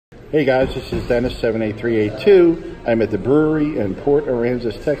Hey guys, this is Dennis 78382. I'm at the brewery in Port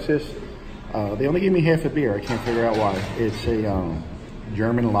Aransas, Texas. They only gave me half a beer. I can't figure out why. It's a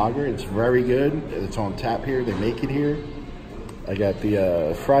German lager. It's very good. It's on tap here. They make it here. I got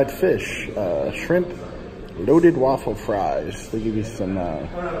the fried fish, shrimp, loaded waffle fries. They give you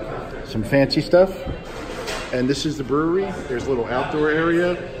some fancy stuff. And this is the brewery. There's a little outdoor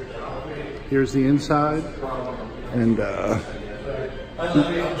area. Here's the inside. And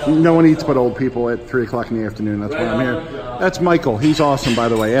no one eats but old people at 3 o'clock in the afternoon. That's why I'm here. That's Michael. He's awesome, by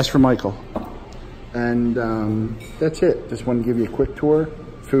the way. Ask for Michael. And that's it. Just want to give you a quick tour.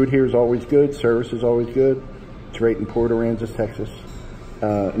 Food here is always good. Service is always good. It's right in Port Aransas, Texas.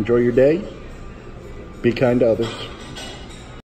 Enjoy your day. Be kind to others.